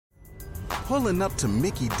Pulling up to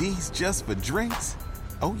Mickey D's just for drinks?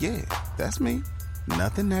 Oh yeah, that's me.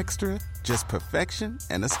 Nothing extra, just perfection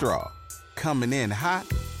and a straw. Coming in hot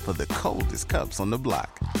for the coldest cups on the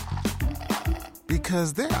block.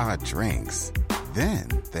 Because there are drinks. Then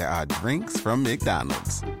there are drinks from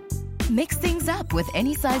McDonald's. Mix things up with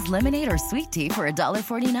any size lemonade or sweet tea for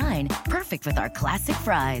 $1.49. Perfect with our classic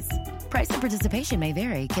fries. Price and participation may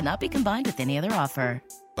vary. Cannot be combined with any other offer.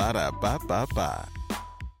 Ba-da-ba-ba-ba.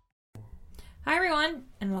 Hi, everyone,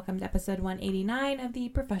 and welcome to episode 189 of the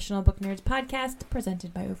Professional Book Nerds podcast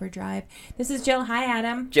presented by Overdrive. This is Jill. Hi,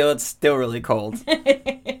 Adam. Jill, it's still really cold.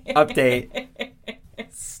 Update.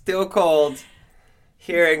 Still cold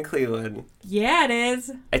here in Cleveland. Yeah, it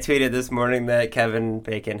is. I tweeted this morning that Kevin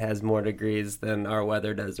Bacon has more degrees than our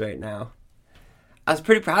weather does right now. I was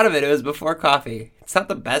pretty proud of it. It was before coffee. It's not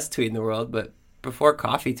the best tweet in the world, but before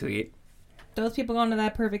coffee tweet. Those people going to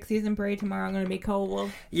that perfect season parade tomorrow are going to be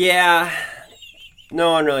cold. Yeah.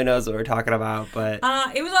 No one really knows what we're talking about, but...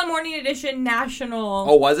 It was on Morning Edition National.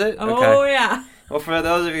 Oh, was it? Oh, okay. Yeah. Well, for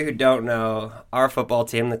those of you who don't know, our football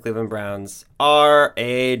team, the Cleveland Browns, are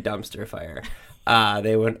a dumpster fire.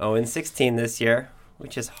 They went 0-16 this year,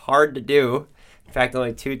 which is hard to do. In fact,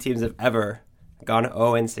 only 2 teams have ever gone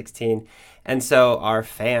 0-16. And so our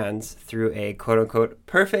fans threw a quote-unquote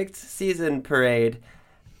perfect season parade.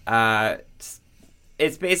 It's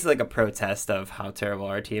basically like a protest of how terrible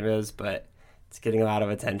our team is, but it's getting a lot of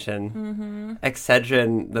attention. Mm-hmm.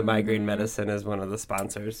 Excedrin, the migraine medicine, is one of the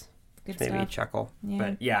sponsors. Good Maybe stuff. chuckle. Yeah.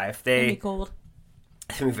 But yeah, if they... It'll be cold.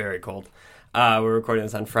 It's going to be very cold. We're recording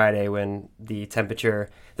this on Friday when the temperature,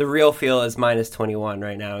 the real feel is minus 21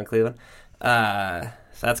 right now in Cleveland. So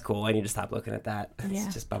that's cool. I need to stop looking at that. Yeah.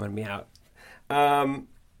 It's just bumming me out. I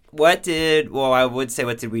would say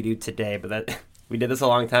what did we do today, but that we did this a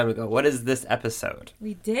long time ago. What is this episode?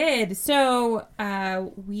 We did. So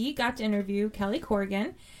we got to interview Kelly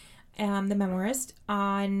Corrigan, the memoirist,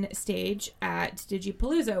 on stage at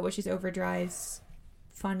Digipalooza, which is Overdrive's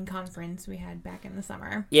fun conference we had back in the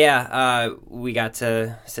summer. Yeah, we got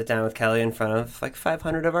to sit down with Kelly in front of like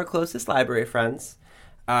 500 of our closest library friends.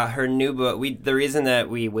 Her new book, the reason that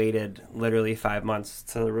we waited literally 5 months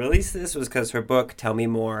to release this was because her book, Tell Me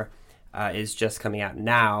More, is just coming out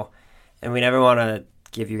now. And we never want to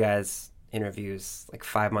give you guys interviews like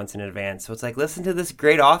 5 months in advance. So it's like, listen to this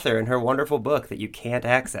great author and her wonderful book that you can't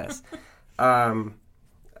access.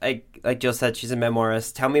 Like Jill said, she's a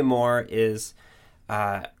memoirist. Tell Me More is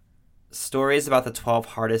stories about the 12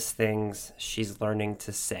 hardest things she's learning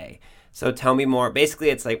to say. So Tell Me More.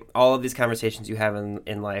 Basically, it's like all of these conversations you have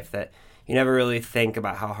in life that you never really think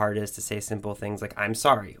about how hard it is to say simple things like, I'm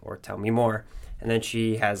sorry, or tell me more. And then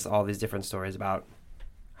she has all these different stories about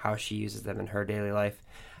how she uses them in her daily life.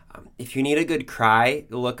 If you need a good cry,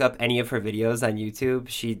 look up any of her videos on YouTube.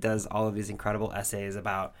 She does all of these incredible essays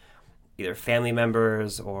about either family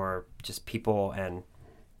members or just people. And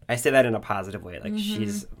I say that in a positive way. Like,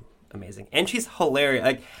 she's amazing. And she's hilarious.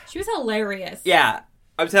 Like, she was hilarious. Yeah.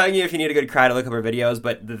 I'm telling you, if you need a good cry, to look up her videos.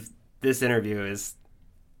 But this interview is,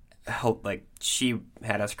 like, she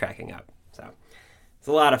had us cracking up. So it's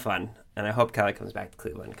a lot of fun. And I hope Kelly comes back to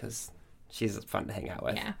Cleveland because she's fun to hang out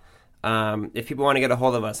with. Yeah. If people want to get a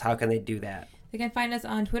hold of us, how can they do that? They can find us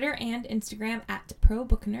on Twitter and Instagram at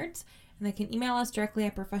ProBookNerds. And they can email us directly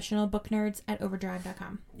at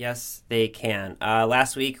professionalbooknerds@overdrive.com. Yes, they can.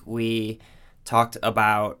 Last week, we talked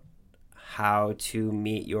about how to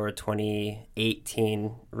meet your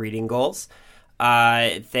 2018 reading goals.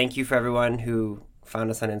 Thank you for everyone who found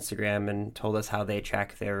us on Instagram and told us how they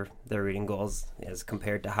track their reading goals as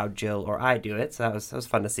compared to how Jill or I do it. So that was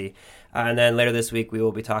fun to see. And then later this week, we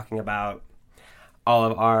will be talking about all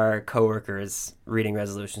of our coworkers' reading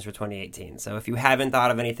resolutions for 2018. So if you haven't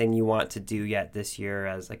thought of anything you want to do yet this year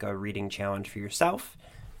as like a reading challenge for yourself,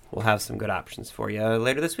 we'll have some good options for you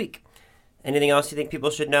later this week. Anything else you think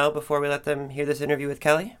people should know before we let them hear this interview with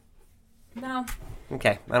Kelly? No.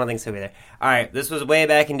 Okay, I don't think so either. All right, this was way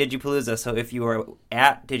back in Digipalooza, so if you were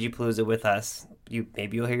at Digipalooza with us,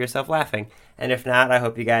 maybe you'll hear yourself laughing. And if not, I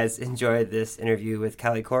hope you guys enjoyed this interview with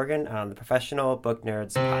Kelly Corrigan on the Professional Book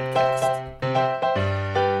Nerds podcast.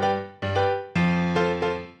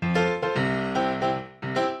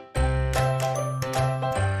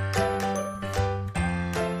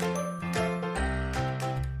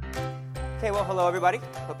 Okay, well, hello, everybody.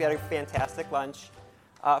 Hope you had a fantastic lunch.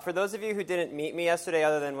 For those of you who didn't meet me yesterday,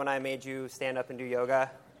 other than when I made you stand up and do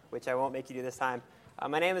yoga, which I won't make you do this time,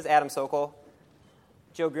 my name is Adam Sokol.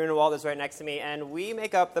 Joe Grunewald is right next to me, and we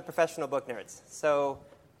make up the Professional Book Nerds. So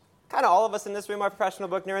kind of all of us in this room are professional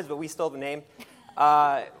book nerds, but we stole the name.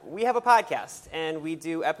 We have a podcast, and we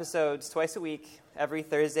do episodes twice a week Every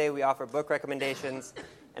Thursday, we offer book recommendations.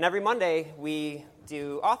 And every Monday, we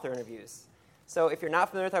do author interviews. So if you're not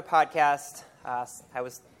familiar with our podcast, I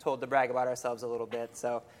was told to brag about ourselves a little bit.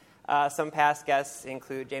 So some past guests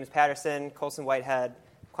include James Patterson, Colson Whitehead,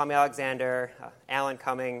 Kwame Alexander, Alan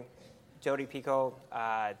Cumming, Jodi Picoult,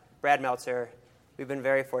 Brad Meltzer. We've been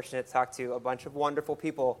very fortunate to talk to a bunch of wonderful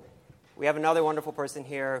people. We have another wonderful person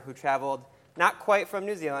here who traveled not quite from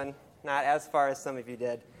New Zealand, not as far as some of you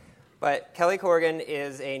did, but Kelly Corrigan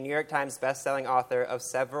is a New York Times bestselling author of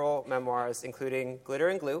several memoirs, including Glitter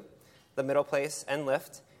and Glue, The Middle Place, and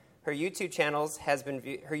Lift. Her YouTube channel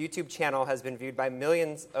has been viewed by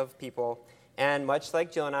millions of people, and much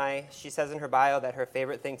like Jill and I, she says in her bio that her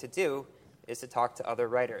favorite thing to do is to talk to other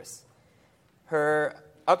writers. Her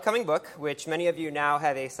upcoming book, which many of you now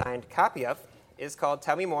have a signed copy of, is called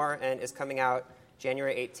Tell Me More and is coming out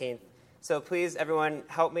January 18th. So please, everyone,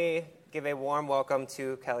 help me give a warm welcome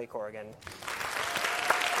to Kelly Corrigan.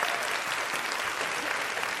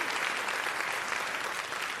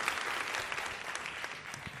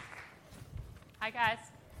 Hi, guys.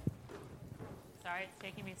 Sorry it's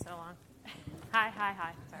taking me so long. Hi.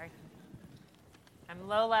 Sorry. I'm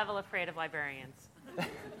low-level afraid of librarians.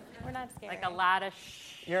 We're not scared. Like a lot of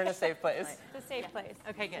You're in a safe place. It's a safe place.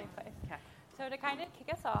 Okay, good. Safe place. Okay. So to kind of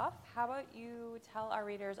kick us off, how about you tell our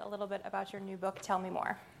readers a little bit about your new book, Tell Me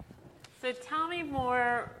More? So Tell Me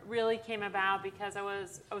More really came about because I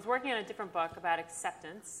was working on a different book about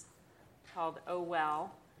acceptance called Oh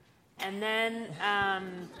Well. And then...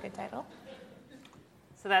 Good title.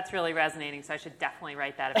 So that's really resonating, so I should definitely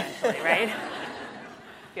write that eventually, right?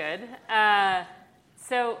 Good.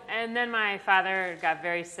 And then my father got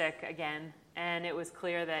very sick again, and it was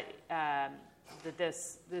clear that that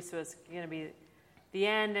this was going to be the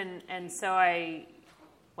end, and so I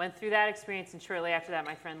went through that experience, and shortly after that,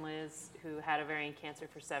 my friend Liz, who had ovarian cancer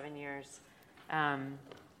for 7 years,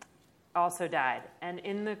 also died. And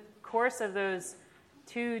in the course of those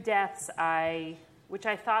two deaths, which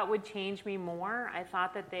I thought would change me more, I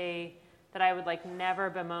thought that I would like never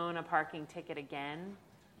bemoan a parking ticket again,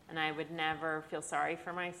 and I would never feel sorry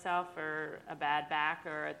for myself or a bad back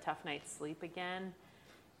or a tough night's sleep again.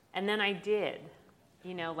 And then I did,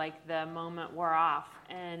 like the moment wore off,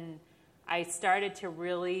 and I started to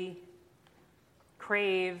really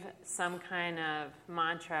crave some kind of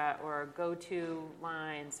mantra or go-to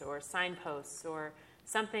lines or signposts or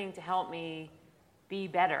something to help me be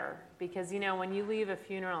better. Because, when you leave a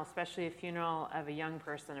funeral, especially a funeral of a young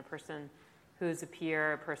person, a person who's a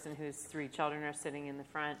peer, a person whose 3 children are sitting in the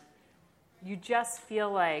front, you just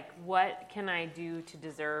feel like, what can I do to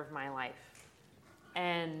deserve my life?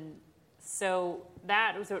 And so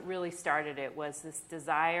that was what really started it, was this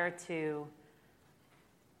desire to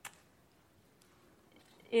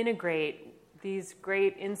integrate these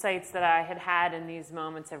great insights that I had had in these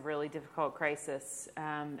moments of really difficult crisis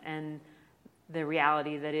and the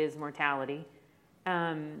reality that is mortality,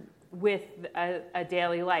 with a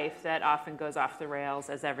daily life that often goes off the rails,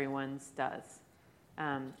 as everyone's does.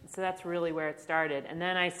 So that's really where it started. And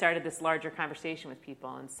then I started this larger conversation with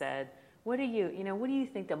people and said, what do you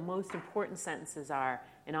think the most important sentences are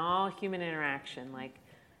in all human interaction? Like,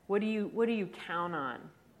 what do you count on?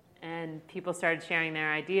 And people started sharing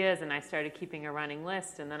their ideas, and I started keeping a running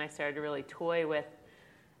list, and then I started to really toy with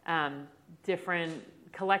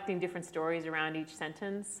collecting different stories around each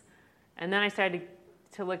sentence. And then I started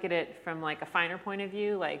to look at it from like a finer point of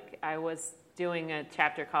view. Like I was doing a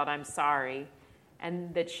chapter called I'm Sorry,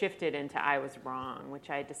 and that shifted into I was wrong,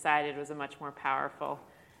 which I decided was a much more powerful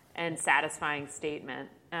and satisfying statement,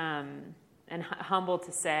 and humble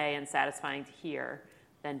to say and satisfying to hear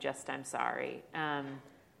than just I'm sorry.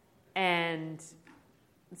 And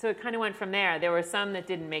so it kind of went from there. There were some that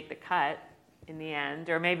didn't make the cut in the end,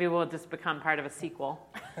 or maybe we'll just become part of a sequel.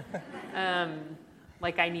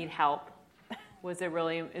 Like I need help is a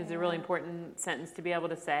really important sentence to be able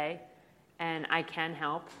to say. And I can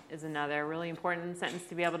help is another really important sentence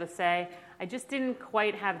to be able to say. I just didn't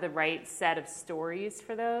quite have the right set of stories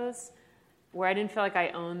for those, where I didn't feel like I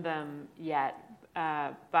owned them yet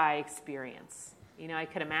by experience. I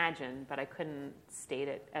could imagine, but I couldn't state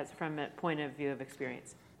it as from a point of view of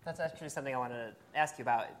experience. That's actually something I want to ask you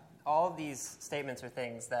about. All of these statements are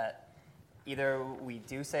things that either we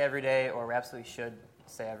do say every day or we absolutely should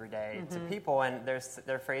say every day to people, and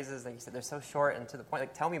they're phrases, like you said, they're so short and to the point.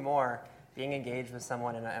 Like, tell me more. Being engaged with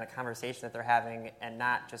someone in a conversation that they're having and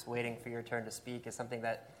not just waiting for your turn to speak is something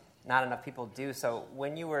that not enough people do. So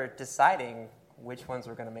when you were deciding which ones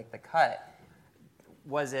were going to make the cut,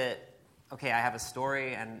 was it, okay, I have a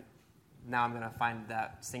story and now I'm going to find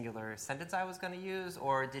that singular sentence I was going to use?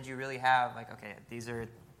 Or did you really have, like, okay, these are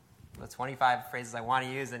the 25 phrases I want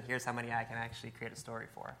to use, and here's how many I can actually create a story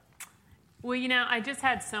for. Well, I just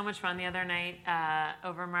had so much fun the other night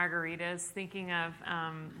over margaritas, thinking of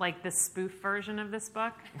like the spoof version of this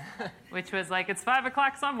book, which was like, it's 5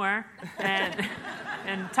 o'clock somewhere, and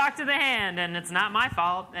talk to the hand, and it's not my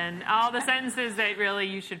fault, and all the sentences that really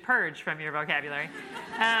you should purge from your vocabulary.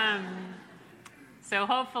 So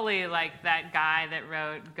hopefully, like that guy that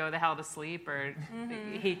wrote "Go the hell to sleep," or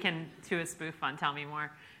he can do a spoof on "Tell Me More,"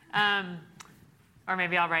 or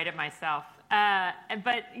maybe I'll write it myself.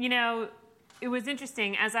 But it was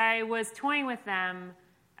interesting as I was toying with them.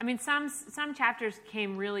 I mean, some chapters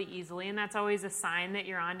came really easily, and that's always a sign that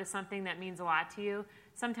you're onto something that means a lot to you.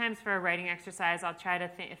 Sometimes for a writing exercise, I'll try to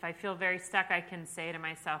think. If I feel very stuck, I can say to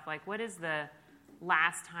myself, like, "What is the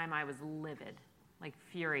last time I was livid?" Like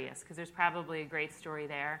furious, because there's probably a great story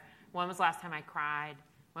there. When was the last time I cried?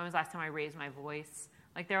 When was the last time I raised my voice?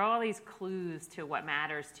 Like there are all these clues to what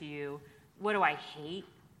matters to you. What do I hate?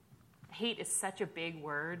 Hate is such a big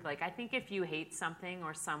word. Like I think if you hate something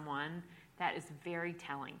or someone, that is very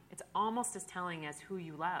telling. It's almost as telling as who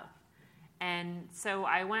you love. And so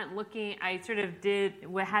I went looking, I sort of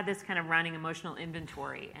had this kind of running emotional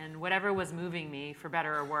inventory, and whatever was moving me, for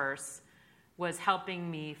better or worse, was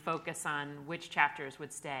helping me focus on which chapters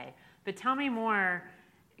would stay. But Tell Me More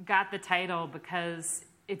got the title because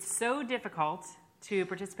it's so difficult to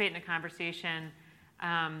participate in a conversation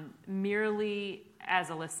merely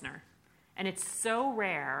as a listener. And it's so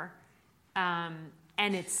rare, and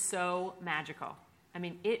it's so magical. I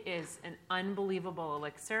mean, it is an unbelievable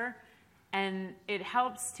elixir, and it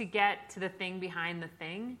helps to get to the thing behind the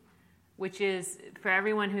thing, which is, for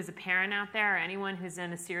everyone who's a parent out there or anyone who's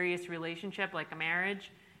in a serious relationship like a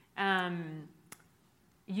marriage,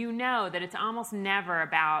 you know that it's almost never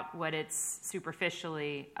about what it's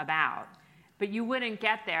superficially about. But you wouldn't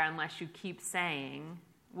get there unless you keep saying,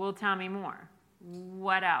 well, tell me more.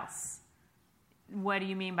 What else? What do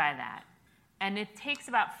you mean by that? And it takes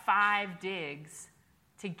about 5 digs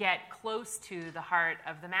to get close to the heart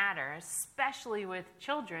of the matter, especially with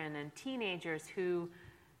children and teenagers who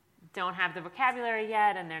don't have the vocabulary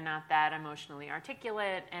yet, and they're not that emotionally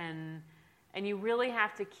articulate, and you really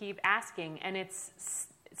have to keep asking, and it's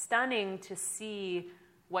stunning to see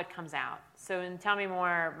what comes out. So in Tell Me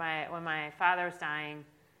More, when my father was dying,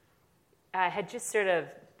 I had just sort of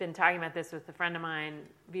been talking about this with a friend of mine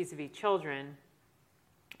vis-a-vis children,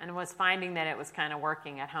 and was finding that it was kind of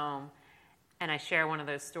working at home, and I share one of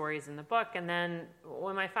those stories in the book. And then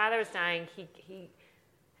when my father was dying, he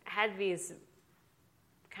had these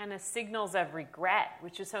kind of signals of regret,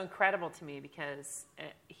 which is so incredible to me because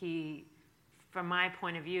he, from my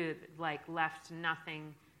point of view, like left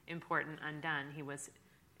nothing important undone. He was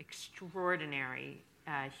extraordinary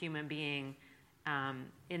human being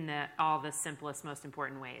in all the simplest, most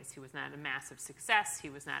important ways. He was not a massive success. He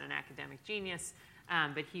was not an academic genius,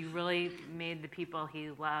 but he really made the people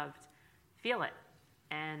he loved feel it,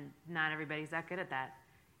 and not everybody's that good at that.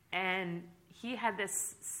 And he had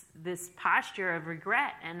this posture of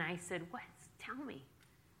regret, and I said, "What? Tell me."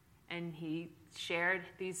 And he shared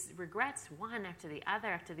these regrets, one after the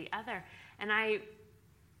other. And I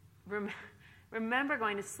remember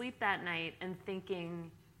going to sleep that night and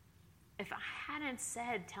thinking, if I hadn't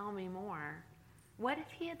said, "Tell me more," what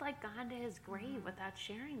if he had gone to his grave without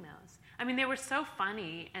sharing those? I mean, they were so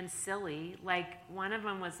funny and silly. Like, one of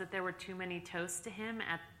them was that there were too many toasts to him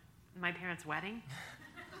at my parents' wedding.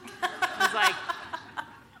 I was like,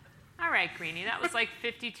 all right, Greenie, that was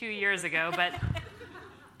 52 years ago,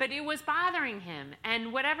 but it was bothering him.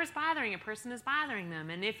 And whatever's bothering a person is bothering them.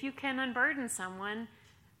 And if you can unburden someone,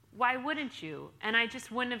 why wouldn't you? And I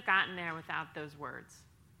just wouldn't have gotten there without those words.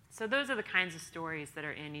 So those are the kinds of stories that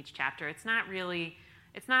are in each chapter. It's not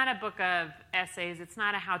a book of essays. It's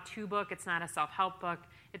not a how-to book. It's not a self-help book.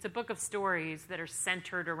 It's a book of stories that are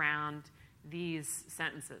centered around these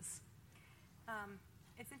sentences.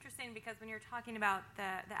 It's interesting because when you're talking about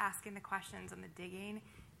the asking the questions and the digging,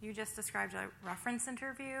 you just described a reference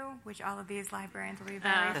interview, which all of these librarians will be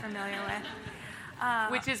very familiar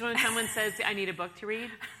with. Which is when someone says, "I need a book to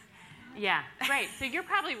read." Yeah, right. So you're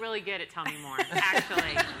probably really good at Tell Me More,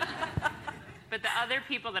 actually. But the other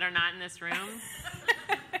people that are not in this room,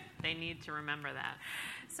 they need to remember that.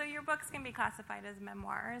 So your books can be classified as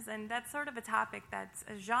memoirs, and that's sort of a topic that's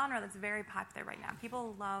a genre that's very popular right now.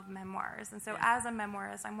 People love memoirs. And so as a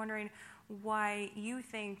memoirist, I'm wondering why you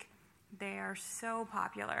think they are so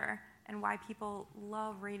popular and why people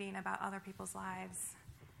love reading about other people's lives.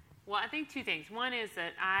 Well, I think 2 things. One is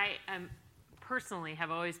that I personally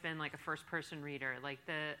have always been a first-person reader.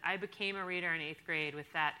 I became a reader in 8th grade with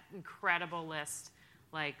that incredible list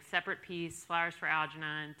like Separate Peace, Flowers for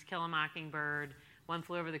Algernon, To Kill a Mockingbird, One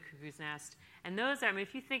Flew Over the Cuckoo's Nest. And those are, I mean,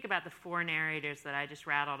 if you think about the 4 narrators that I just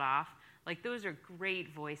rattled off, like those are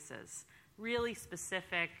great voices, really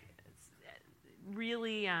specific,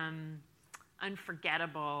 really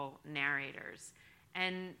unforgettable narrators.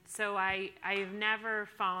 And so I've never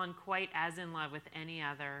fallen quite as in love with any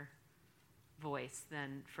other voice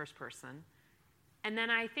than first person. And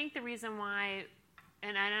then I think the reason why,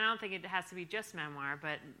 and I don't think it has to be just memoir,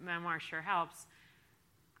 but memoir sure helps,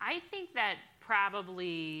 I think that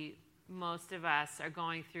probably most of us are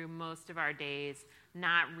going through most of our days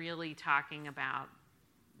not really talking about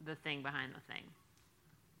the thing behind the thing.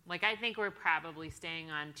 Like, I think we're probably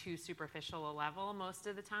staying on too superficial a level most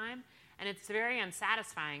of the time, and it's very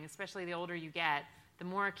unsatisfying, especially the older you get, the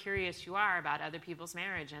more curious you are about other people's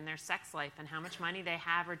marriage and their sex life and how much money they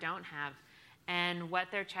have or don't have and what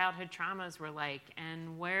their childhood traumas were like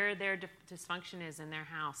and where their dysfunction is in their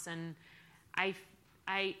house. And I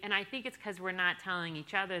think it's because we're not telling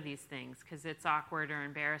each other these things because it's awkward or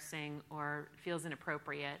embarrassing or feels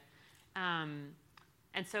inappropriate. And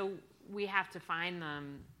so we have to find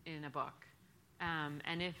them in a book.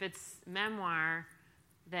 And if it's memoir,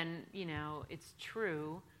 then, you know, it's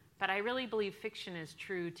true. But I really believe fiction is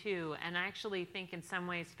true, too. And I actually think in some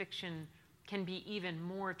ways fiction can be even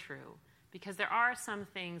more true because there are some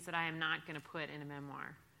things that I am not going to put in a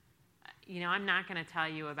memoir. You know, I'm not going to tell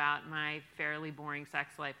you about my fairly boring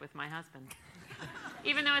sex life with my husband,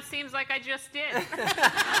 even though it seems like I just did.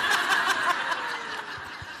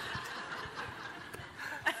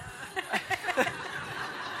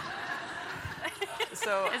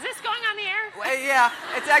 So is this going on the air? Well, yeah,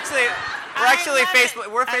 it's actually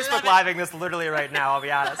we're Facebook living this literally right now. I'll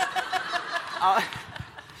be honest.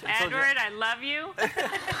 Edward, I love you.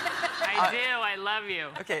 I love you.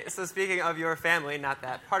 Okay, so speaking of your family, not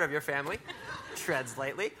that part of your family, treads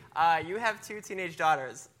lightly. You have 2 teenage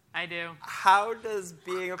daughters. I do. How does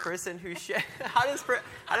being a person who how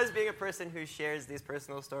does being a person who shares these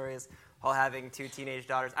personal stories while having 2 teenage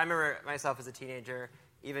daughters? I remember myself as a teenager,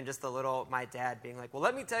 even just my dad being like, "Well,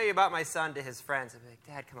 let me tell you about my son" to his friends. I'd be like,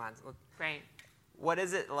 "Dad, come on." Right. What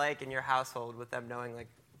is it like in your household with them knowing, like,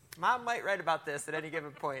 Mom might write about this at any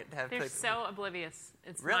given point? They're so oblivious.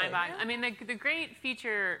 It's really? mind-boggling. I mean, the great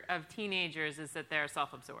feature of teenagers is that they're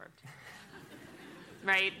self-absorbed.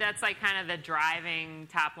 Right? That's like kind of the driving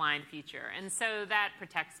top-line feature. And so that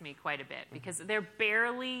protects me quite a bit because they're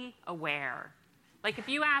barely aware. Like, if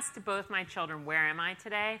you asked both my children, where am I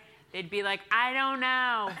today? They'd be like, I don't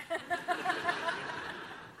know.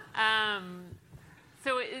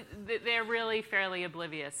 They're really fairly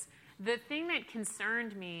oblivious. The thing that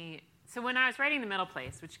concerned me, so when I was writing The Middle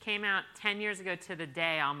Place, which came out 10 years ago to the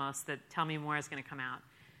day almost that Tell Me More is going to come out,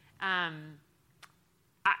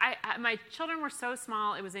 my children were so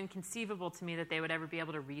small, it was inconceivable to me that they would ever be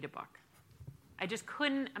able to read a book. I just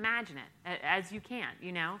couldn't imagine it, as you can't,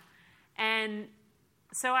 you know? And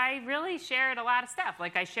so I really shared a lot of stuff.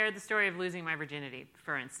 Like I shared the story of losing my virginity,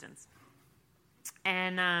 for instance.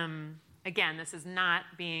 And again, this is not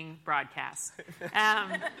being broadcast.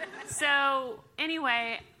 So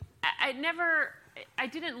anyway, I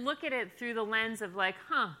didn't look at it through the lens of like,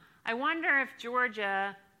 I wonder if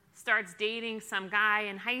Georgia starts dating some guy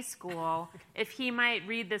in high school, if he might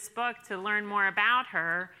read this book to learn more about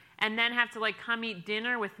her and then have to like come eat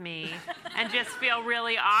dinner with me and just feel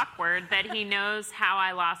really awkward that he knows how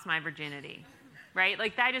I lost my virginity, right?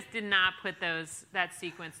 Like I just did not put that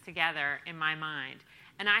sequence together in my mind.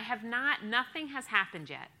 And nothing has happened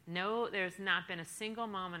yet. No, there's not been a single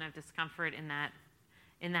moment of discomfort in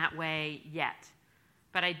that way yet.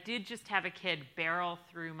 But I did just have a kid barrel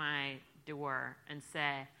through my door and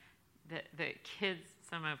say, the kids,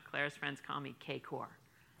 some of Claire's friends call me K-Core.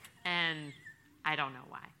 And I don't know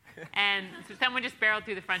why. And so someone just barreled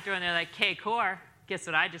through the front door and they're like, K-Core, guess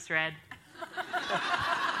what I just read?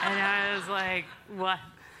 And I was like, what?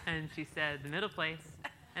 And she said, The Middle Place.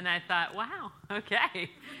 And I thought, wow, okay,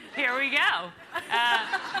 here we go.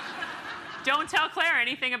 Don't tell Claire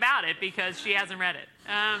anything about it because she hasn't read it.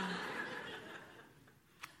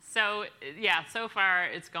 So far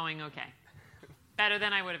it's going okay. Better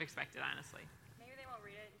than I would have expected, honestly. Maybe they won't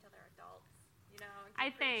read it until they're adults, you know.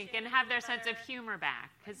 I think, and have their sense of humor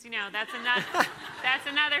back. Because, you know, that's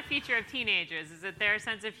another feature of teenagers is that their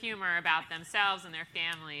sense of humor about themselves and their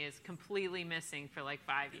family is completely missing for like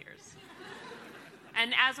 5 years.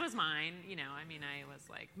 And as was mine, you know, I mean, I was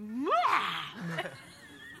like,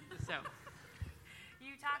 so.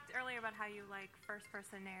 You talked earlier about how you like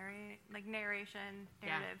first-person narration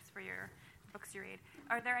narratives for your books you read.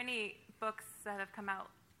 Are there any books that have come out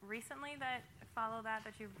recently that follow that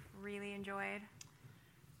you've really enjoyed?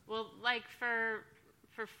 Well, like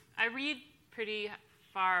I read pretty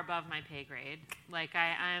far above my pay grade. Like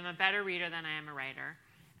I am a better reader than I am a writer.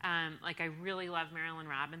 Like I really love Marilyn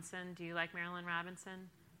Robinson. Do you like Marilyn Robinson?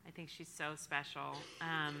 I think she's so special.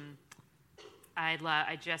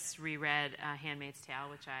 I just reread *Handmaid's Tale*,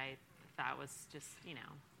 which I thought was just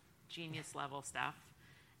genius level stuff.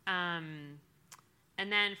 And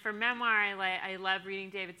then for memoir, I love reading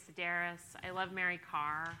David Sedaris. I love Mary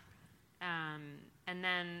Karr. And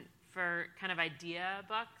then for kind of idea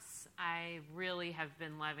books, I really have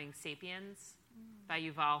been loving *Sapiens* by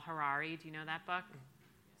Yuval Harari. Do you know that book?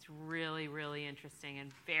 It's really, really interesting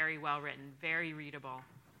and very well written, very readable.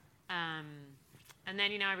 And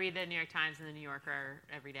then, I read the New York Times and the New Yorker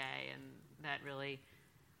every day, and that really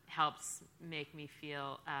helps make me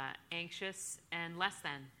feel anxious and less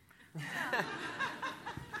than. All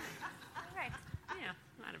right.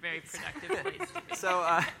 Not a very productive place to be.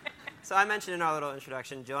 So I mentioned in our little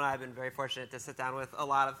introduction, Jill and I have been very fortunate to sit down with a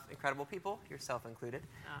lot of incredible people, yourself included.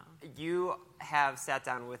 Oh. You have sat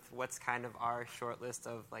down with what's kind of our short list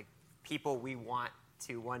of like people we want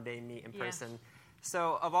to one day meet in person. Yeah.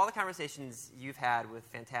 So of all the conversations you've had with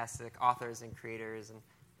fantastic authors and creators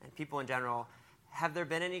and people in general, have there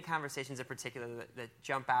been any conversations in particular that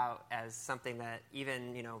jump out as something that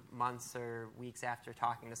even months or weeks after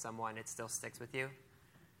talking to someone, it still sticks with you?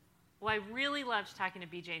 Well, I really loved talking to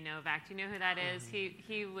B.J. Novak. Do you know who that is?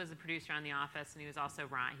 He was a producer on The Office, and he was also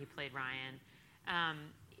Ryan. He played Ryan.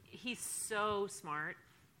 He's so smart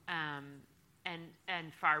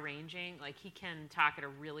and far-ranging. Like, he can talk at a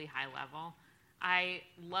really high level. I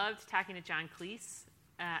loved talking to John Cleese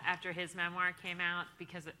after his memoir came out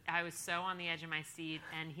because I was so on the edge of my seat,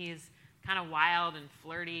 and he's kind of wild and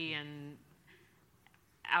flirty and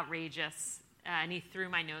outrageous. And he threw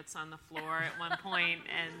my notes on the floor at one point,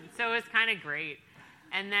 and so it was kind of great.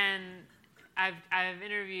 And then I've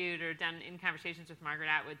interviewed or done in conversations with Margaret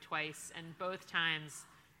Atwood twice, and both times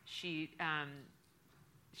she's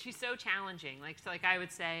so challenging. Like I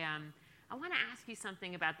would say, I want to ask you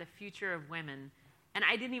something about the future of women, and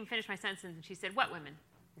I didn't even finish my sentence, and she said, "What women?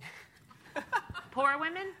 Poor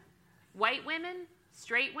women, white women,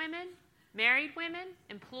 straight women, married women,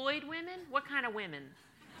 employed women? What kind of women?"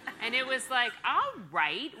 And it was like, all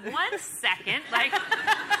right, 1 second. Like,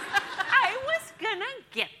 I was going to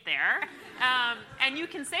get there. And you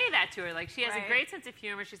can say that to her. Like, she has a great sense of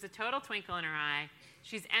humor. She's a total twinkle in her eye.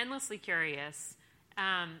 She's endlessly curious.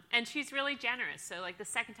 And she's really generous. So, like, the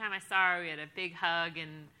second time I saw her, we had a big hug.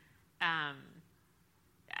 And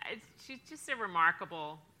she's just a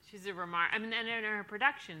remarkable, and her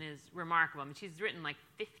production is remarkable. I mean, she's written, like,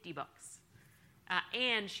 50 books.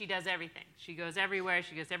 And she does everything. She goes everywhere.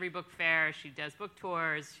 She goes to every book fair. She does book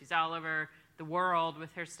tours. She's all over the world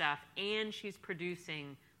with her stuff. And she's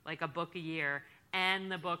producing like a book a year.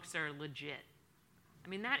 And the books are legit. I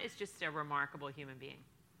mean, that is just a remarkable human being.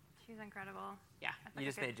 She's incredible. Yeah. You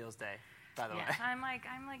just made Jill's day, by the way. I'm like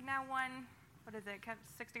now what is it?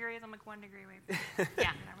 6 degrees. I'm like 1 degree away.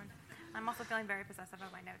 Yeah. I'm also feeling very possessive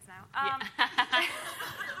of my notes now.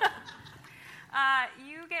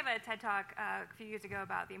 You gave a TED Talk a few years ago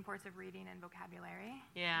about the importance of reading and vocabulary.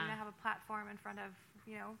 Yeah. You now have a platform in front of,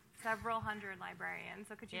 several hundred librarians.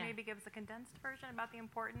 So could you maybe give us a condensed version about the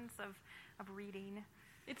importance of reading?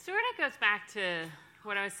 It sort of goes back to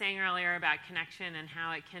what I was saying earlier about connection and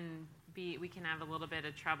how it can be, we can have a little bit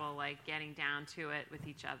of trouble like getting down to it with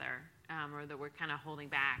each other, or that we're kind of holding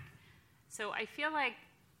back. So I feel like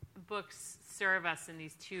books serve us in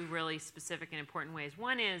these two really specific and important ways.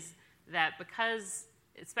 One is that because,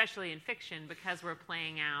 especially in fiction, because we're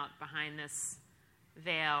playing out behind this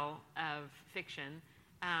veil of fiction,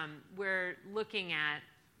 we're looking at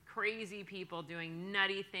crazy people doing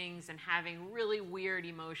nutty things and having really weird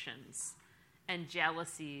emotions and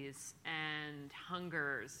jealousies and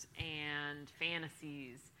hungers and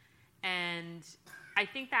fantasies. And I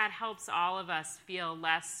think that helps all of us feel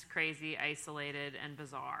less crazy, isolated, and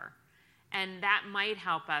bizarre. And that might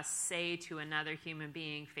help us say to another human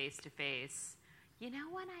being face to face, you know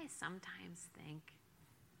what I sometimes think?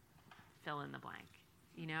 Fill in the blank.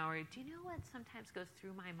 Or do you know what sometimes goes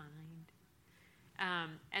through my mind?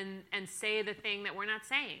 And say the thing that we're not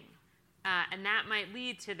saying. And that might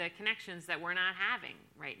lead to the connections that we're not having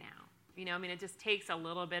right now. It just takes a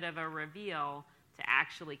little bit of a reveal to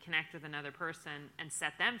actually connect with another person and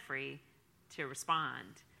set them free to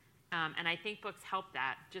respond. And I think books help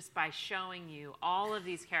that just by showing you all of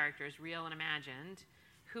these characters, real and imagined,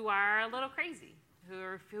 who are a little crazy,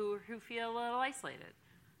 who feel a little isolated.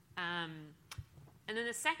 And then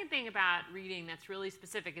the second thing about reading that's really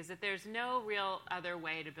specific is that there's no real other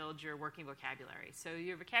way to build your working vocabulary. So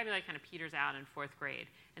your vocabulary kind of peters out in 4th grade.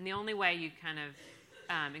 And the only way you kind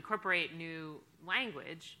of incorporate new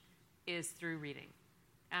language is through reading.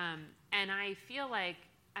 And I feel like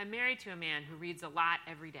I'm married to a man who reads a lot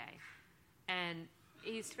every day. And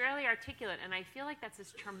he's fairly articulate, and I feel like that's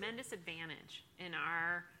this tremendous advantage in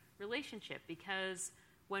our relationship, because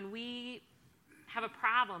when we have a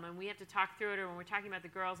problem and we have to talk through it, or when we're talking about the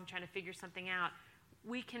girls and trying to figure something out,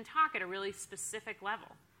 we can talk at a really specific level.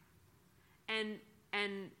 And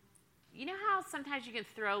you know how sometimes you can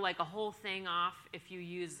throw like a whole thing off if you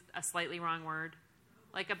use a slightly wrong word?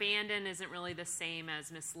 Like abandon isn't really the same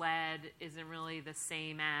as misled, isn't really the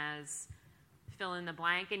same as fill in the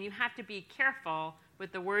blank, and you have to be careful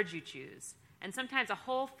with the words you choose. And sometimes a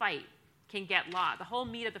whole fight can get lost. The whole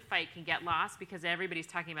meat of the fight can get lost because everybody's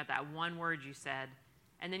talking about that one word you said.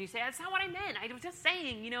 And then you say, that's not what I meant. I was just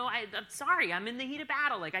saying, I'm sorry. I'm in the heat of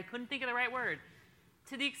battle. Like, I couldn't think of the right word.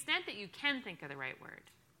 To the extent that you can think of the right word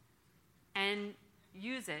and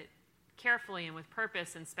use it carefully and with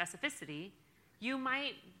purpose and specificity, you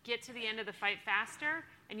might get to the end of the fight faster,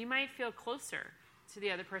 and you might feel closer to the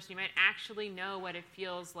other person. You might actually know what it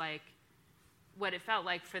feels like, what it felt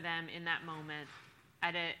like for them in that moment,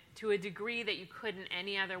 to a degree that you couldn't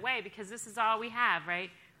any other way, because this is all we have, right?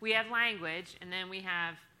 We have language, and then we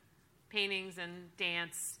have paintings and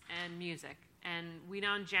dance and music. And we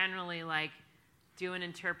don't generally do an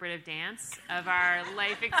interpretive dance of our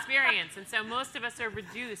life experience. And so most of us are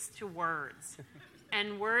reduced to words.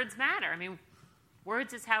 And words matter. I mean,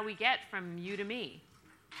 words is how we get from you to me.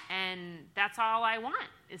 And that's all I want,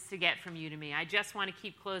 is to get from you to me. I just want to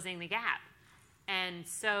keep closing the gap. And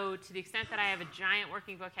so to the extent that I have a giant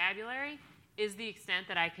working vocabulary is the extent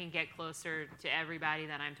that I can get closer to everybody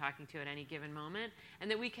that I'm talking to at any given moment,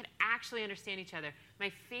 and that we can actually understand each other.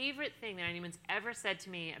 My favorite thing that anyone's ever said to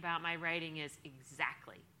me about my writing is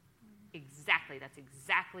exactly. Exactly. That's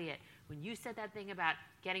exactly it. When you said that thing about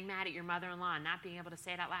getting mad at your mother-in-law and not being able to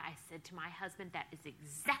say it out loud, I said to my husband, that is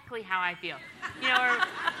exactly how I feel.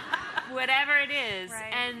 Or whatever it is.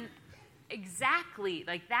 Right. And exactly,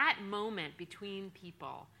 that moment between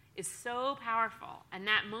people is so powerful. And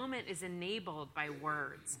that moment is enabled by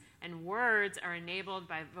words. And words are enabled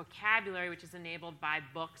by vocabulary, which is enabled by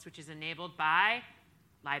books, which is enabled by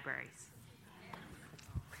libraries.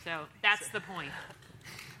 So that's the point.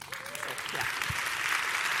 Yeah.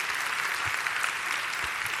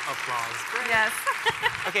 Applause. Great. Yes.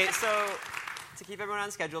 Okay, so to keep everyone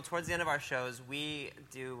on schedule, towards the end of our shows, we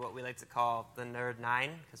do what we like to call the Nerd 9,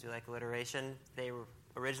 because we like alliteration. They were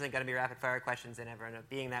originally going to be rapid-fire questions. They never end up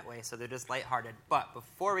being that way, so they're just lighthearted. But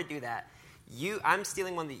before we do that, I'm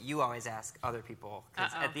stealing one that you always ask other people.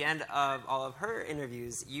 Because at the end of all of her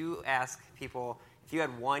interviews, you ask people, if you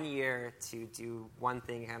had 1 year to do one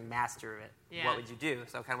thing and master it, what would you do?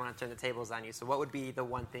 So I kind of want to turn the tables on you. So what would be the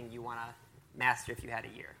one thing you want to master if you had a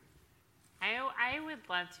year? I would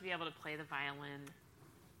love to be able to play the violin.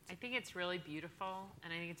 I think it's really beautiful,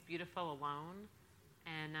 and I think it's beautiful alone.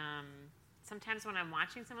 And sometimes when I'm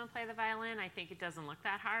watching someone play the violin, I think it doesn't look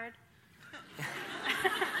that hard.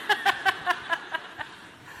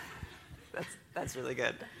 That's really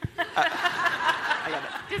good. I got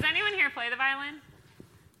it. Does anyone here play the violin?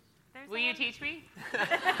 Will you teach me?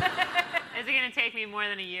 Is it going to take me more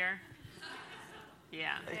than a year?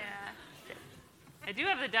 Yeah. I do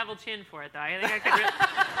have the double chin for it, though. I think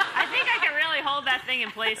I could really hold that thing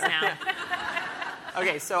in place now.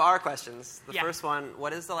 Okay, so our questions. The first one,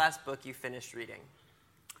 what is the last book you finished reading?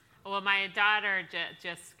 Well, my daughter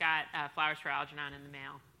just got Flowers for Algernon in the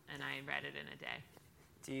mail, and I read it in a day.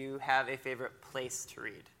 Do you have a favorite place to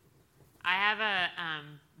read? I have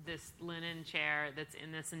this linen chair that's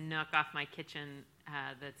in this nook off my kitchen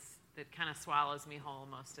that kind of swallows me whole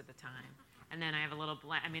most of the time. And then I have a little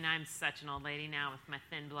I'm such an old lady now with my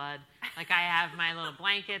thin blood. I have my little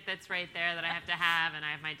blanket that's right there that I have to have, and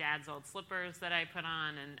I have my dad's old slippers that I put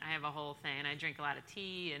on, and I have a whole thing. And I drink a lot of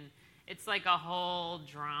tea, and it's like a whole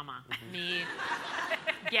drama, me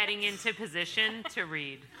getting into position to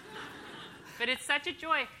read. But it's such a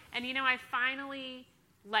joy. And, I finally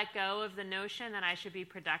let go of the notion that I should be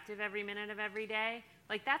productive every minute of every day.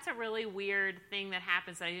 That's a really weird thing that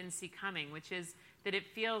happens that I didn't see coming, which is that it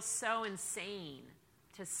feels so insane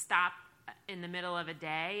to stop in the middle of a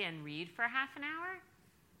day and read for half an hour.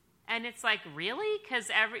 And it's really?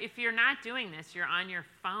 Because if you're not doing this, you're on your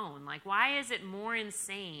phone. Why is it more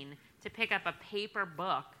insane to pick up a paper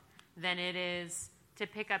book than it is to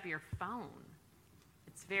pick up your phone?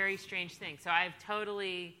 It's a very strange thing. So I've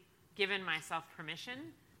totally given myself permission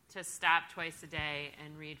to stop twice a day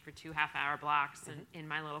and read for 2 half-hour blocks in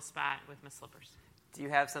my little spot with my slippers. Do you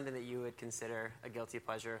have something that you would consider a guilty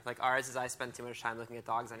pleasure? Like ours is I spend too much time looking at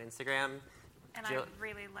dogs on Instagram. And I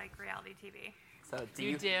really like reality TV. So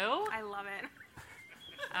You do? I love it.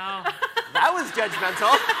 Oh. That was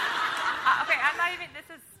judgmental. Okay, I'm not even, this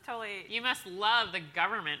is totally... You must love the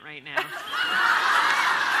government right now.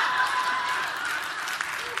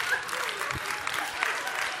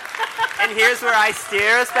 And here's where I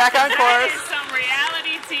steer us back on That course. is some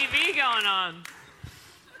reality TV going on.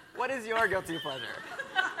 What is your guilty pleasure?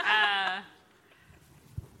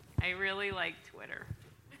 I really like Twitter.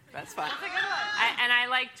 That's fine. And I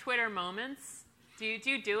like Twitter moments. Do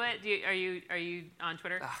you do it? Are you on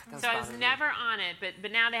Twitter? Ugh, So I was never on it,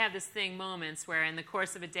 but now they have this thing, moments, where in the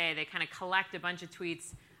course of a day they kind of collect a bunch of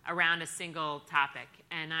tweets around a single topic,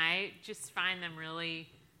 and I just find them really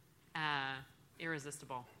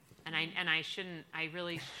irresistible. And I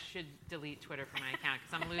really should delete Twitter from my account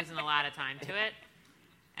because I'm losing a lot of time to it,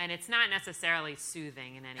 and it's not necessarily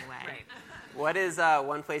soothing in any way. Right. What is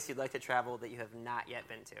one place you'd like to travel that you have not yet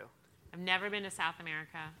been to? I've never been to South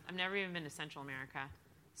America. I've never even been to Central America.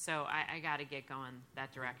 So I got to get going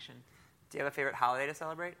that direction. Do you have a favorite holiday to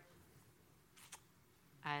celebrate?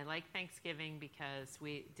 I like Thanksgiving because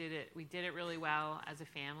we did it really well as a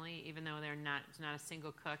family, even though there's not a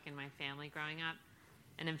single cook in my family growing up.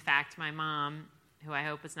 And in fact, my mom, who I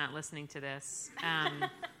hope is not listening to this,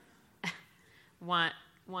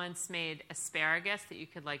 once made asparagus that you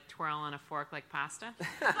could like twirl on a fork like pasta.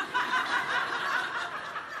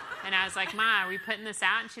 And I was like, Ma, are we putting this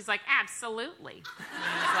out? And she's like, absolutely. And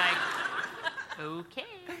I was like, okay.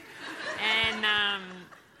 And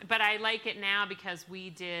but I like it now because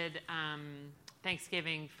we did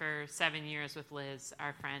Thanksgiving for 7 years with Liz,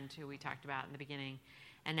 our friend who we talked about in the beginning,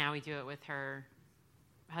 and now we do it with her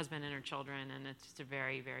husband and her children, and it's just a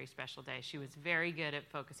very, very special day. She was very good at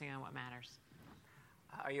focusing on what matters.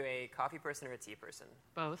 Are you a coffee person or a tea person?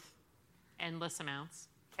 Both. Endless amounts.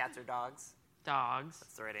 Cats or dogs? Dogs.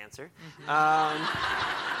 That's the right answer.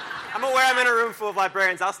 I'm aware I'm in a room full of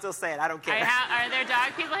librarians. I'll still say it. I don't care. Are there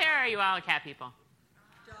dog people here, or are you all cat people?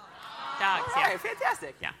 Dogs, All yeah. right,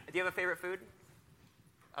 fantastic. Yeah. Do you have a favorite food?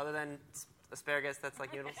 Other than asparagus that's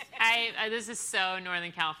like noodles? This is so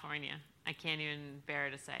Northern California. I can't even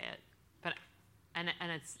bear to say it. But and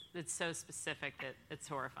it's so specific that it's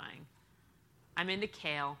horrifying. I'm into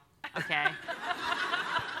kale, okay?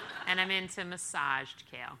 And I'm into massaged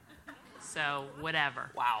kale. So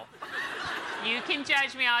whatever. Wow. You can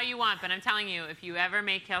judge me all you want, but I'm telling you, if you ever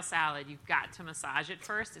make kale salad, you've got to massage it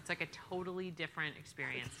first. It's like a totally different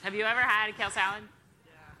experience. Have you ever had a kale salad?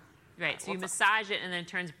 Yeah. Right, so you massage it, and then it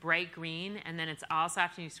turns bright green, and then it's all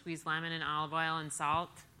soft, and you squeeze lemon and olive oil and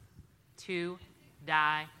salt. To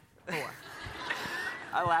die for.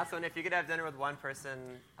 Last one. If you could have dinner with one person,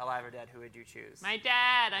 alive or dead, who would you choose? My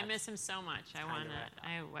dad. I miss him so much. I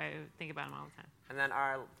think about him all the time. And then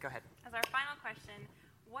go ahead. As our final question,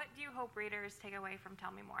 what do you hope readers take away from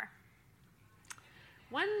Tell Me More?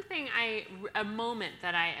 One thing, a moment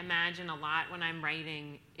that I imagine a lot when I'm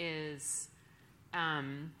writing is,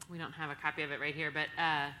 we don't have a copy of it right here, but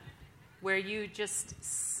where you just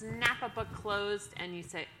snap a book closed and you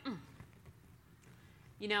say,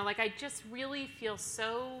 You know, like I just really feel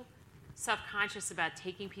so self-conscious about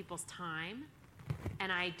taking people's time.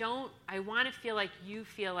 And I want to feel like you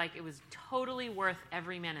feel like it was totally worth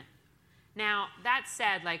every minute. Now, that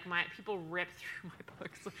said, like people rip through my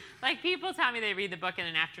books. Like people tell me they read the book in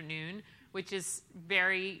an afternoon, which is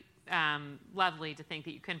very lovely to think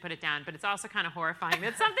that you couldn't put it down. But it's also kind of horrifying.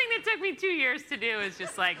 That's something that took me 2 years to do is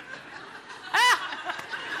just like,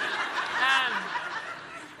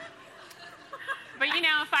 but you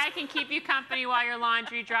know, if I can keep you company while your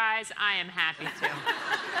laundry dries, I am happy to.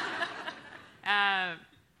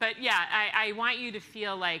 But yeah, I want you to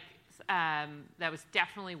feel like that was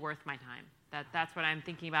definitely worth my time. That's what I'm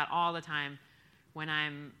thinking about all the time when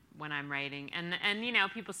I'm writing. And you know,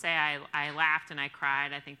 people say I laughed and I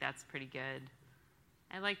cried. I think that's pretty good.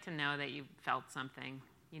 I like to know that you felt something,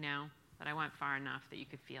 you know, but I went far enough that you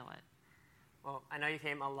could feel it. Well, I know you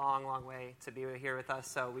came a long, long way to be here with us,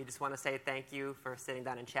 so we just want to say thank you for sitting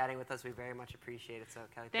down and chatting with us. We very much appreciate it. So,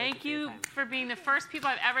 Kelly, thank you you for being the first people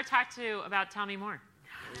I've ever talked to about Tell Me More.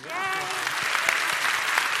 Yay! You're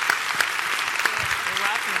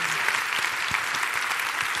welcome.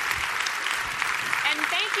 And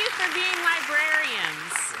thank you for being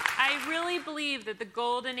librarians. I really believe that the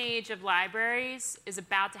golden age of libraries is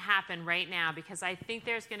about to happen right now because I think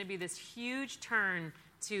there's going to be this huge turn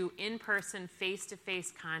to in-person,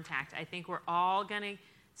 face-to-face contact. I think we're all going to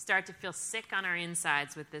start to feel sick on our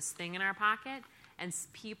insides with this thing in our pocket. And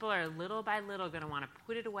people are little by little going to want to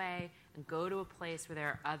put it away and go to a place where there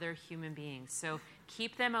are other human beings. So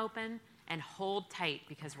keep them open and hold tight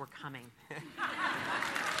because we're coming.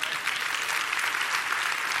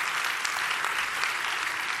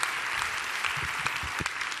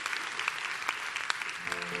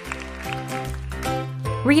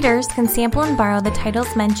 Readers can sample and borrow the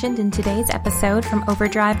titles mentioned in today's episode from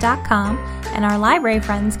Overdrive.com, and our library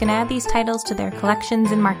friends can add these titles to their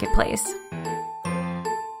collections in Marketplace.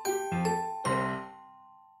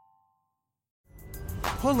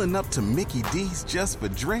 Pulling up to Mickey D's just for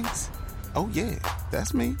drinks? Oh yeah,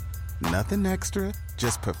 that's me. Nothing extra,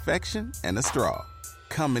 just perfection and a straw.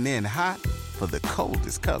 Coming in hot for the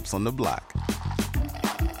coldest cups on the block.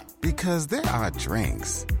 Because there are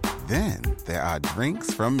drinks. Then there are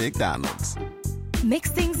drinks from McDonald's.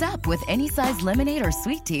 Mix things up with any size lemonade or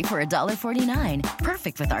sweet tea for $1.49.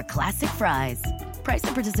 Perfect with our classic fries. Price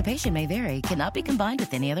and participation may vary. Cannot be combined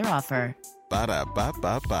with any other offer.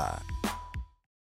 Ba-da-ba-ba-ba.